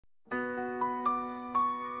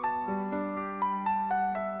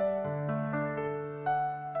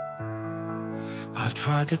I've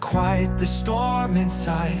tried to quiet the storm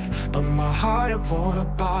inside, but my heart, it won't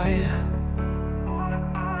abide.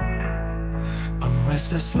 I'm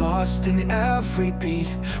restless, lost in every beat.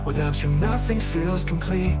 Without you nothing feels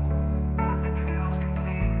complete.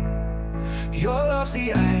 Your love's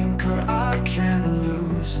the anchor I can't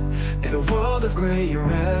lose. In a world of gray,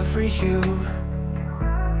 you're every hue.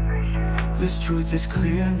 This truth is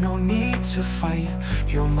clear, no need to fight.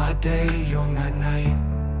 You're my day, you're my night.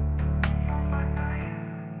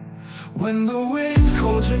 When the wind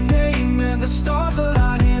calls your name and the stars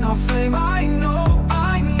align in our flame, I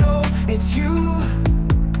know it's you.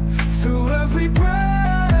 Through every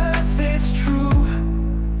breath it's true.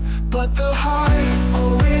 But the heart,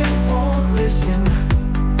 oh, it won't listen.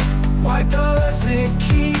 Why does it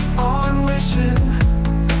keep on wishing?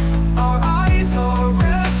 Our eyes are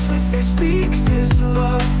restless, they speak this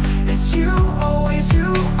love. It's you, always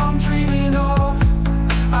you, I'm dreaming of.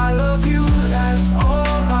 I love you, that's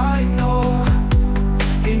all I know.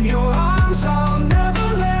 In your arms I'll never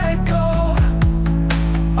let go.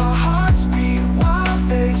 Our hearts beat wild,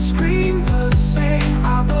 they scream the same.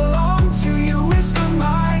 I belong to you, whisper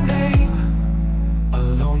my name.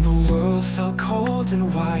 Alone the world felt cold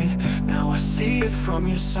and wide. Now I see it from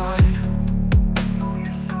your side.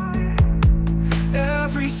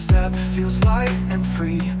 Every step feels light and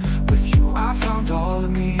free. With you I found all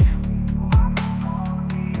of me.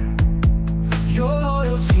 Your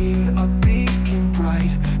loyalty, a beacon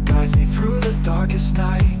bright, guides me through the darkest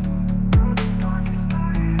night.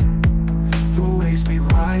 The waves may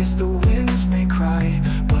rise, the winds may cry,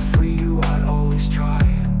 but for you I'd always try.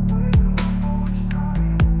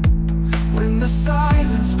 When the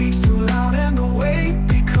silence speaks too loud and the weight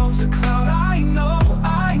becomes a cloud, I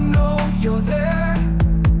know you're there.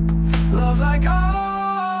 Love like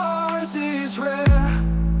ours is rare.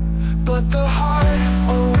 But the heart,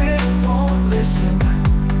 oh, it won't listen.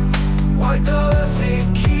 Why does it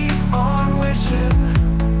keep on wishing?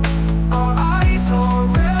 Our eyes are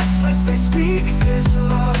restless, they speak this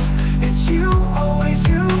love. It's you, always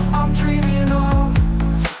you, I'm dreaming of.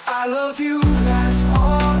 I love you, that's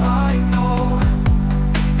all I know.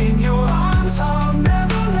 In your arms I'll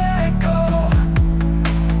never let go.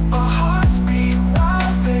 Our hearts beat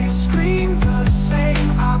wild, they scream the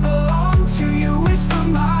same. I belong to you, whisper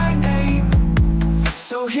my name.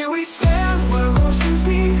 So here we stand where oceans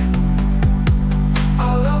meet.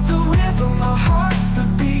 I love the rhythm, our hearts the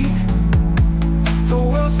beat. The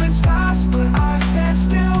world spins fast, but I stand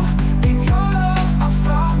still. In your love, I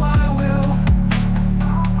found my will.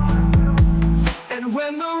 And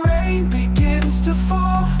when the rain begins to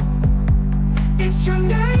fall, it's your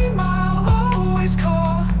name I'll always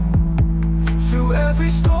call. Through every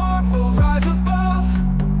storm we'll rise above.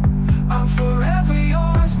 I'm forever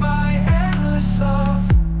yours, my endless love.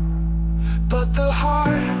 But the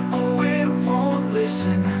heart, oh, it won't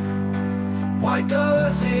listen. Why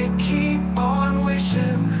does it keep on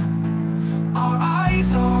wishing? Our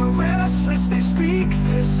eyes are restless, they speak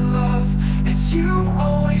this love. It's you,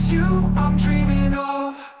 always you, I'm dreaming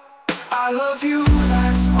of. I love you.